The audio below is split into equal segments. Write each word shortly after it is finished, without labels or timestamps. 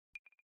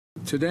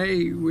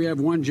Today, we have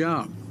one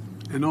job,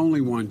 and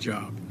only one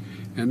job,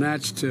 and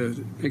that's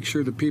to make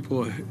sure the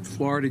people of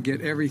Florida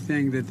get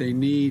everything that they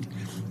need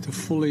to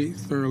fully,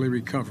 thoroughly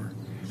recover.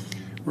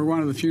 We're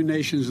one of the few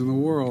nations in the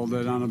world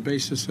that, on a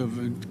basis of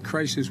a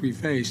crisis we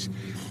face,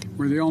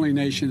 we're the only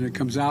nation that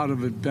comes out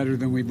of it better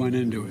than we went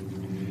into it.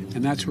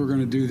 And that's what we're going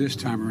to do this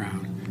time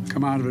around,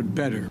 come out of it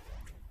better.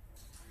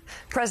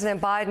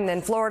 President Biden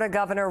and Florida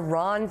Governor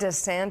Ron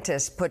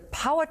DeSantis put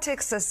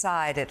politics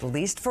aside, at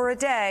least for a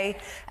day,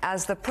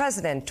 as the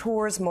president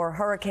tours more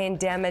hurricane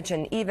damage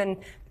and even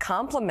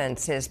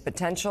compliments his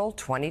potential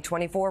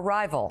 2024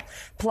 rival.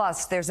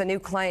 Plus, there's a new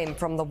claim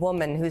from the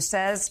woman who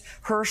says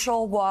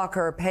Herschel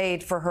Walker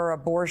paid for her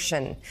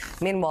abortion.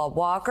 Meanwhile,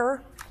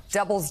 Walker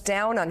doubles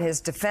down on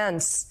his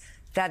defense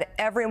that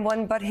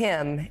everyone but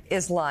him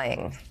is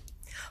lying.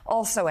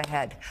 Also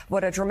ahead,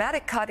 what a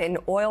dramatic cut in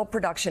oil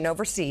production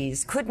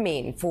overseas could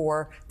mean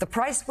for the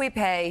price we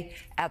pay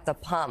at the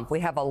pump. We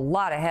have a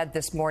lot ahead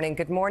this morning.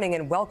 Good morning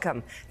and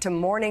welcome to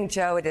Morning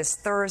Joe. It is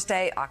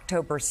Thursday,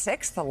 October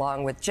 6th.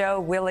 Along with Joe,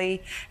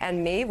 Willie,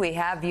 and me, we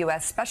have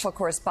U.S. Special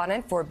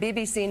Correspondent for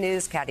BBC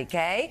News, Katty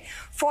Kay.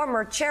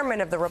 Former Chairman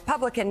of the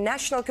Republican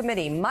National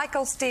Committee,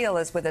 Michael Steele,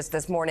 is with us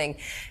this morning.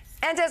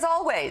 And as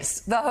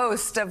always, the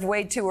host of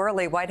Way Too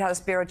Early, White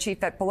House Bureau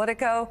Chief at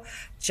Politico,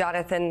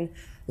 Jonathan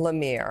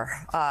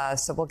Lemire.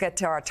 So we'll get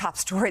to our top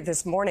story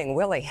this morning.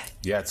 Willie.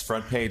 Yeah, it's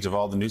front page of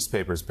all the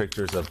newspapers,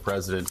 pictures of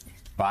President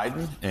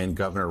Biden and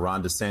Governor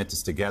Ron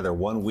DeSantis together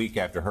 1 week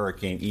after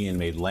Hurricane Ian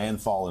made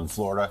landfall in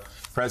Florida.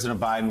 President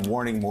Biden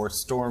warning more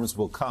storms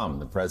will come.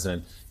 The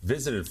president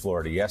visited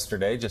Florida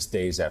yesterday, just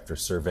days after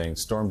surveying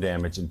storm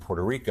damage in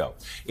Puerto Rico.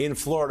 In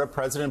Florida,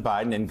 President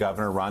Biden and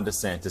Governor Ron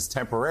DeSantis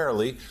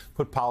temporarily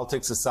put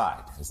politics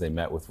aside as they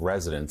met with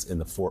residents in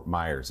the Fort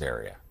Myers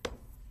area.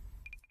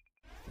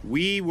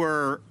 We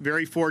were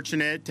very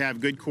fortunate to have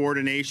good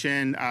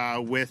coordination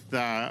with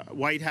the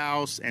White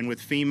House and with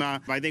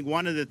FEMA. I think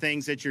one of the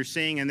things that you're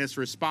seeing in this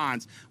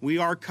response, we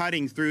are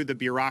cutting through the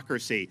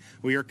bureaucracy.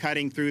 We are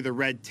cutting through the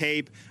red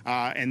tape,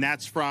 and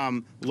that's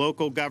from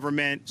local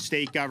government,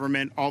 state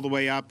government, all the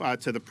way up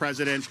to the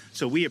president.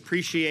 So we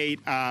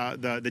appreciate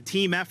the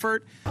team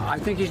effort. I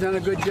think he's done a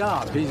good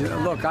job.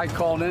 Look, I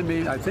called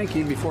him, I think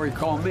before he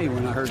called me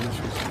when I heard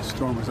this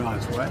storm was on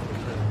its way.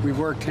 We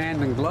worked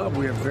hand in glove.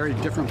 We have very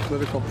different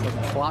political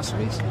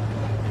philosophies,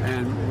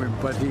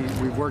 but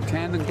we've worked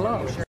hand in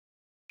glove.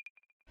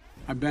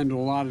 I've been to a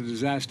lot of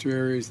disaster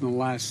areas in the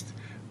last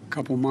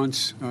couple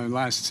months,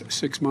 last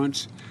 6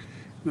 months.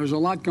 There's a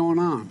lot going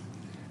on.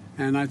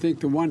 And I think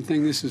the one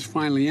thing this has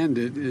finally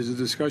ended is a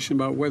discussion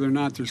about whether or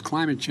not there's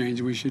climate change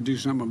and we should do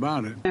something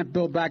about it. You can't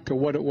build back to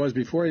what it was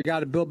before. You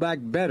got to build back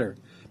better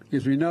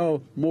because we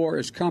know more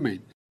is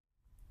coming.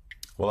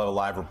 We'll have a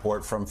live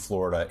report from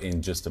Florida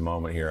in just a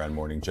moment here on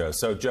Morning Joe.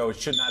 So, Joe, it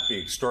should not be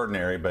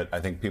extraordinary, but I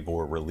think people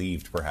were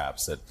relieved,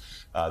 perhaps, that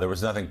there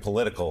was nothing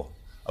political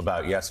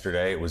about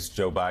yesterday. It was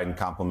Joe Biden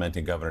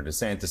complimenting Governor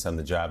DeSantis on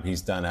the job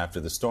he's done after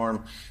the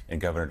storm,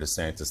 and Governor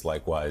DeSantis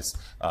likewise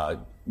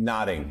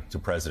nodding to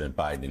President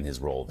Biden in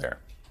his role there.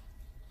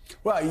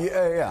 Well,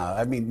 yeah,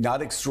 I mean,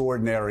 not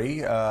extraordinary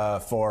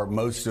for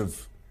most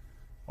of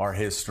our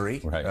history,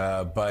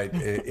 right. But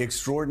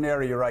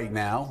extraordinary right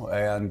now.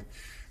 And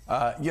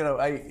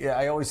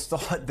I always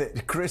thought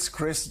that Chris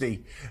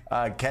Christie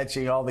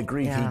catching all the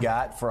grief he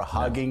got for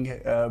hugging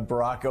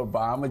Barack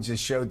Obama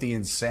just showed the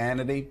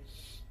insanity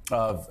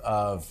of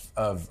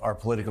our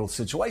political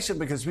situation,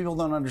 because people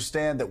don't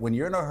understand that when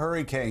you're in a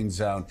hurricane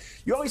zone,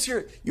 you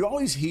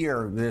always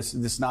hear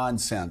this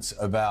nonsense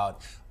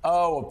about,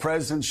 oh, a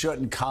president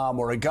shouldn't come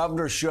or a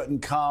governor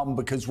shouldn't come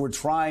because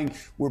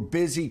we're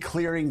busy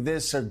clearing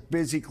this or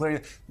busy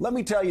clearing. Let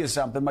me tell you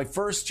something. My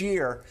first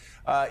year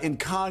in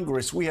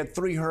Congress, we had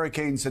 3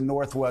 hurricanes in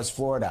Northwest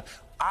Florida.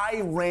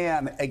 I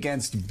ran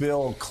against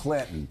Bill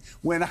Clinton.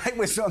 When I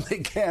was on the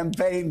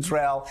campaign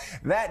trail,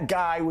 that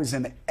guy was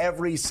in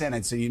every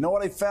sentence. And you know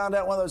what I found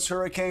out when those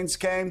hurricanes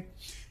came?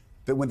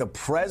 That when the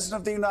president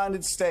of the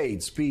United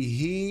States, be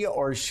he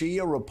or she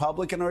a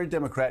Republican or a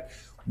Democrat,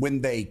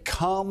 when they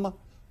come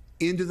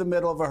into the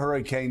middle of a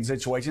hurricane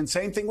situation,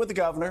 same thing with the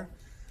governor,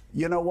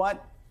 you know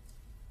what?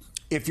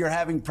 If you're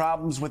having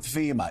problems with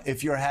FEMA,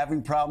 if you're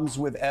having problems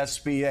with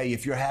SBA,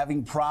 if you're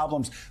having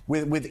problems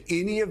with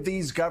any of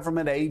these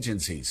government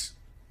agencies,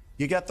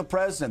 you got the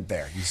president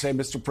there. You say,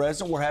 Mr.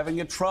 President, we're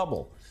having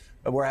trouble.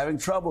 We're having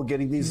trouble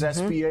getting these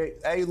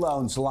SBA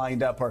loans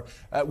lined up. Or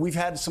we've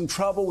had some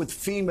trouble with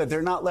FEMA.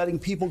 They're not letting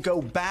people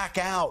go back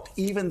out,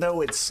 even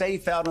though it's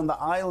safe out on the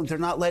island. They're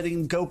not letting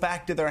them go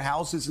back to their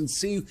houses and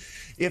see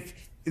if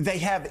they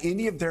have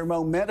any of their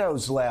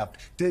mementos left,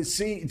 to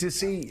see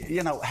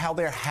how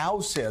their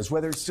house is,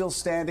 whether it's still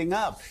standing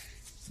up.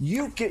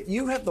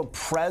 You have the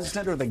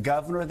president or the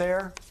governor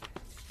there.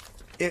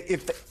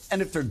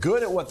 If they're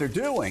good at what they're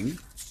doing,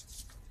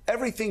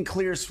 everything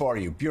clears for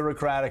you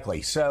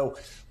bureaucratically. So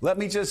let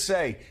me just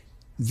say,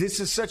 this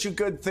is such a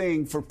good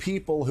thing for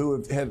people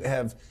who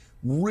have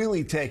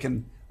really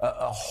taken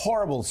a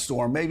horrible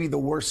storm, maybe the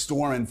worst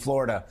storm in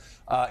Florida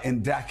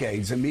in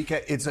decades. And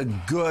Mika, it's a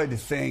good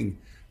thing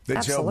that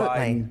Absolutely. Joe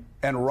Biden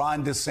and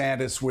Ron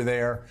DeSantis were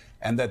there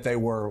and that they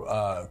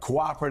were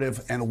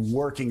cooperative and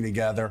working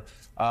together.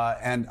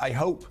 And I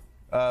hope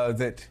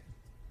that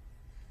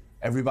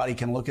everybody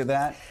can look at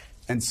that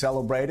and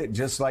celebrate it,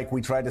 just like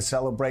we try to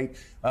celebrate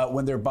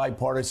when there are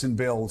bipartisan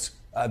bills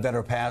that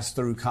are passed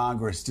through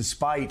Congress,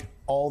 despite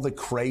all the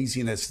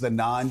craziness, the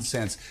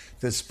nonsense,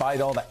 despite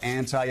all the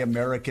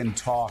anti-American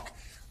talk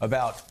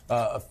about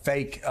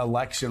fake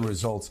election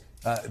results.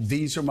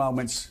 These are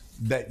moments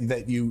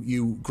that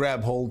you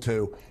grab hold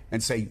to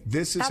and say,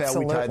 this is how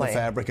we tie the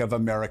fabric of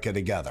America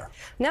together.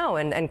 No,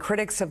 and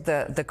critics of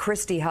the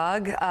Christie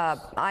hug,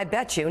 I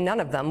bet you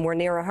none of them were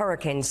near a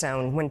hurricane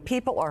zone. When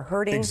people are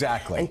hurting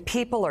and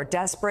people are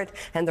desperate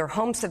and their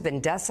homes have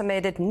been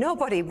decimated,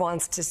 nobody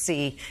wants to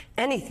see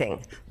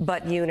anything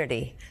but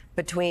unity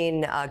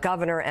between a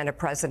governor and a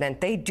president.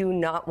 They do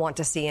not want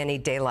to see any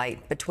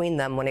daylight between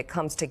them when it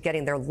comes to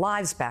getting their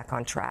lives back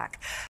on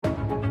track.